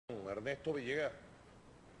Ernesto Villegas,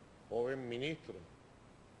 joven ministro,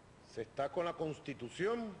 ¿se está con la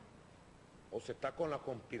Constitución o se está con la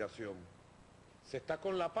conspiración? ¿Se está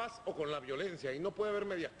con la paz o con la violencia? Y no puede haber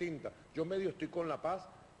medias tintas. Yo medio estoy con la paz,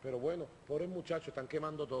 pero bueno, pobres muchachos, están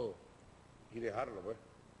quemando todo. Y dejarlo, pues.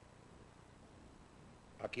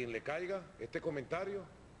 A quien le caiga este comentario,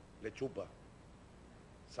 le chupa.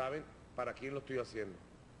 ¿Saben para quién lo estoy haciendo?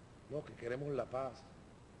 No, que queremos la paz,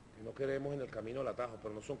 que no queremos en el camino el atajo,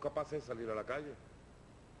 pero no son capaces de salir a la calle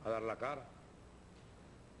a dar la cara.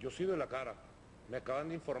 Yo sí doy la cara. Me acaban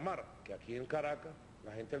de informar que aquí en Caracas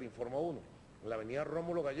la gente le informa a uno. En la avenida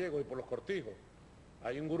Rómulo Gallegos y por los Cortijos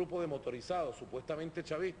hay un grupo de motorizados supuestamente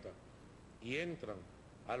chavistas y entran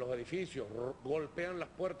a los edificios, golpean las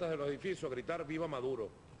puertas de los edificios a gritar ¡viva Maduro!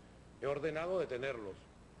 He ordenado detenerlos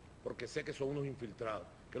porque sé que son unos infiltrados,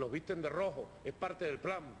 que los visten de rojo, es parte del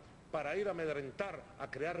plan para ir a amedrentar,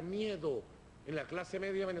 a crear miedo en la clase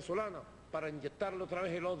media venezolana, para inyectarle otra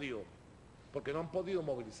vez el odio, porque no han podido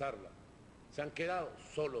movilizarla. Se han quedado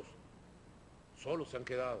solos se han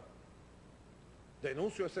quedado.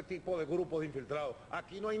 Denuncio ese tipo de grupos de infiltrados.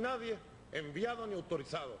 Aquí no hay nadie enviado ni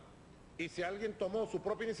autorizado. Y si alguien tomó su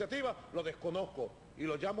propia iniciativa, lo desconozco y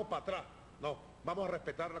lo llamo para atrás. No, vamos a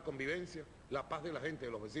respetar la convivencia, la paz de la gente,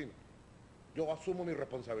 de los vecinos. Yo asumo mi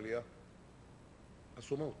responsabilidad.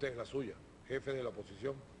 Asuman ustedes la suya, jefes de la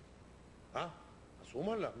oposición.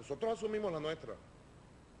 Asúmanla, nosotros asumimos la nuestra.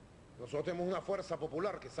 Nosotros tenemos una fuerza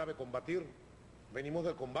popular que sabe combatir. Venimos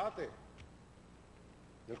del combate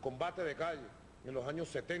de calle, en los años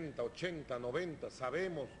 70, 80, 90,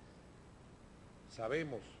 sabemos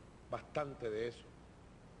bastante de eso.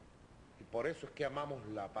 Y por eso es que amamos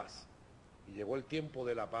la paz. Y llegó el tiempo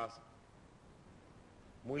de la paz.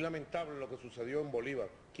 Muy lamentable lo que sucedió en Bolívar.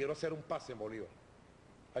 Quiero hacer un pase en Bolívar.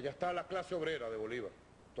 Allá está la clase obrera de Bolívar,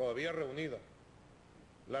 todavía reunida,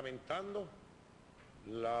 lamentando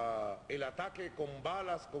el ataque con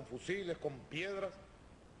balas, con fusiles, con piedras,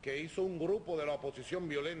 que hizo un grupo de la oposición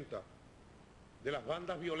violenta, de las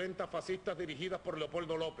bandas violentas fascistas dirigidas por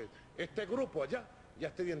Leopoldo López. Este grupo allá ya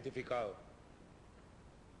está identificado.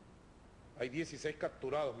 Hay 16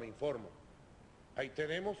 capturados, me informo. Ahí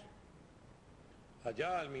tenemos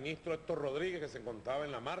allá al ministro Héctor Rodríguez, que se encontraba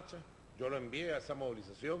en la marcha. Yo lo envié a esa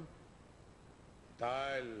movilización.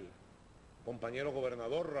 Está el compañero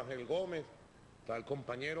gobernador Rangel Gómez, está el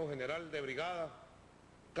compañero general de brigada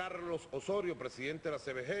Carlos Osorio, presidente de la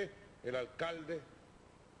CBG, el alcalde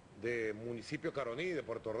de municipio Caroní, de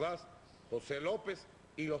Puerto Ordaz, José López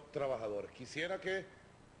y los trabajadores. Quisiera que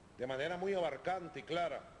de manera muy abarcante y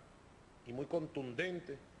clara y muy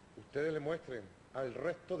contundente ustedes le muestren al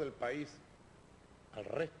resto del país, al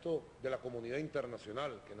resto de la comunidad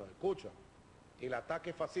internacional que nos escucha, el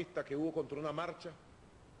ataque fascista que hubo contra una marcha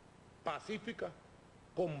pacífica,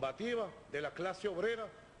 combativa de la clase obrera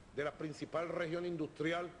de la principal región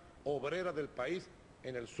industrial obrera del país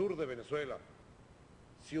en el sur de Venezuela,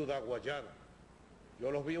 Ciudad Guayana.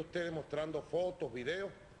 Yo los vi a ustedes mostrando fotos,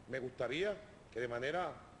 videos. Me gustaría que de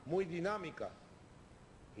manera muy dinámica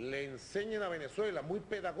le enseñen a Venezuela, muy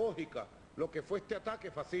pedagógica, lo que fue este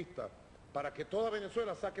ataque fascista, para que toda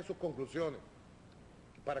Venezuela saque sus conclusiones,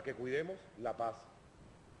 para que cuidemos la paz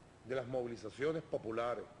de las movilizaciones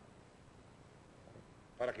populares,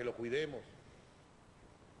 para que lo cuidemos.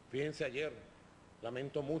 Fíjense ayer,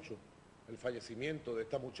 lamento mucho el fallecimiento de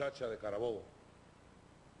esta muchacha de Carabobo,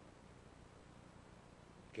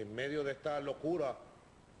 que en medio de esta locura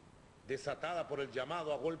desatada por el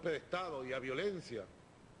llamado a golpe de Estado y a violencia,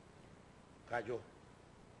 cayó.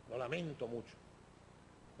 Lo lamento mucho.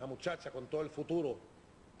 Una muchacha con todo el futuro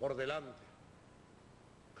por delante.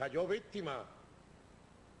 Cayó víctima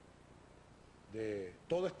de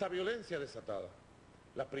toda esta violencia desatada.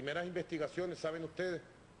 Las primeras investigaciones, saben ustedes,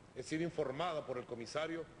 he sido informada por el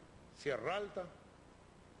comisario Sierra Alta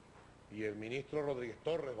y el ministro Rodríguez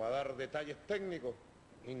Torres va a dar detalles técnicos,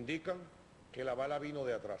 indican que la bala vino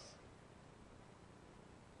de atrás.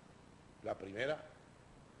 La primera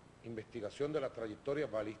investigación de la trayectoria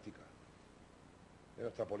balística de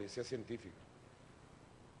nuestra policía científica.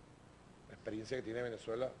 La experiencia que tiene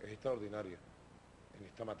Venezuela es extraordinaria en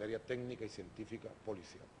esta materia técnica y científica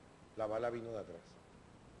policial. La bala vino de atrás.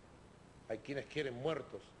 Hay quienes quieren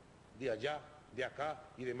muertos de allá, de acá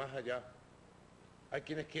y de más allá. Hay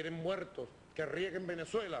quienes quieren muertos que rieguen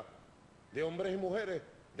Venezuela de hombres y mujeres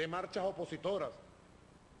de marchas opositoras,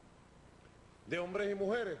 de hombres y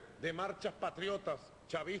mujeres de marchas patriotas,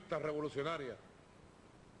 chavistas, revolucionarias.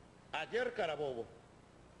 Ayer Carabobo,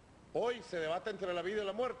 hoy se debate entre la vida y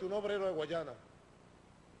la muerte un obrero de Guayana.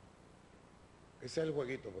 Ese es el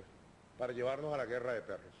jueguito, pues, para llevarnos a la guerra de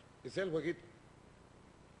perros. Ese es el jueguito.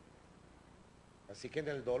 Así que en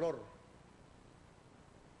el dolor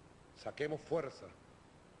saquemos fuerza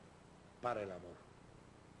para el amor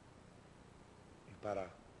y para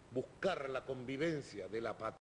buscar la convivencia de la patria.